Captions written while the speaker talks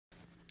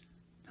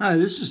Hi,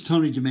 this is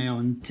Coach DeMeo,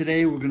 and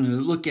today we're going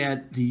to look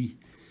at the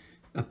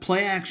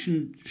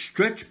play-action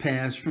stretch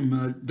pass from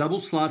a double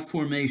slot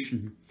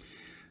formation.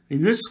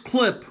 In this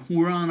clip,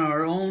 we're on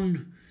our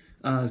own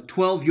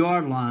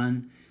 12-yard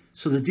line,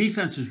 so the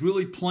defense is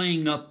really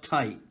playing up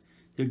tight.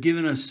 They're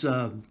giving us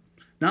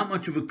not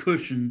much of a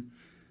cushion.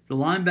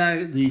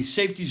 The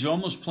safeties are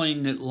almost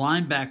playing at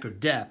linebacker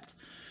depth.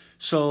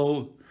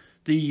 So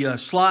the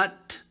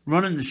slot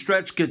running the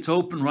stretch gets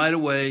open right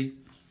away.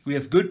 We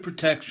have good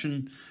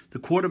protection. The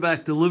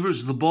quarterback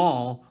delivers the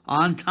ball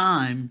on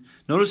time.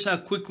 Notice how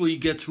quickly he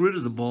gets rid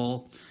of the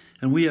ball,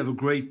 and we have a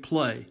great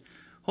play.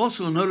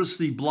 Also, notice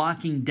the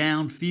blocking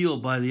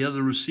downfield by the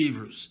other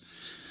receivers.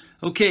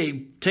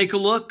 Okay, take a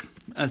look.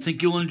 I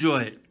think you'll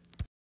enjoy it.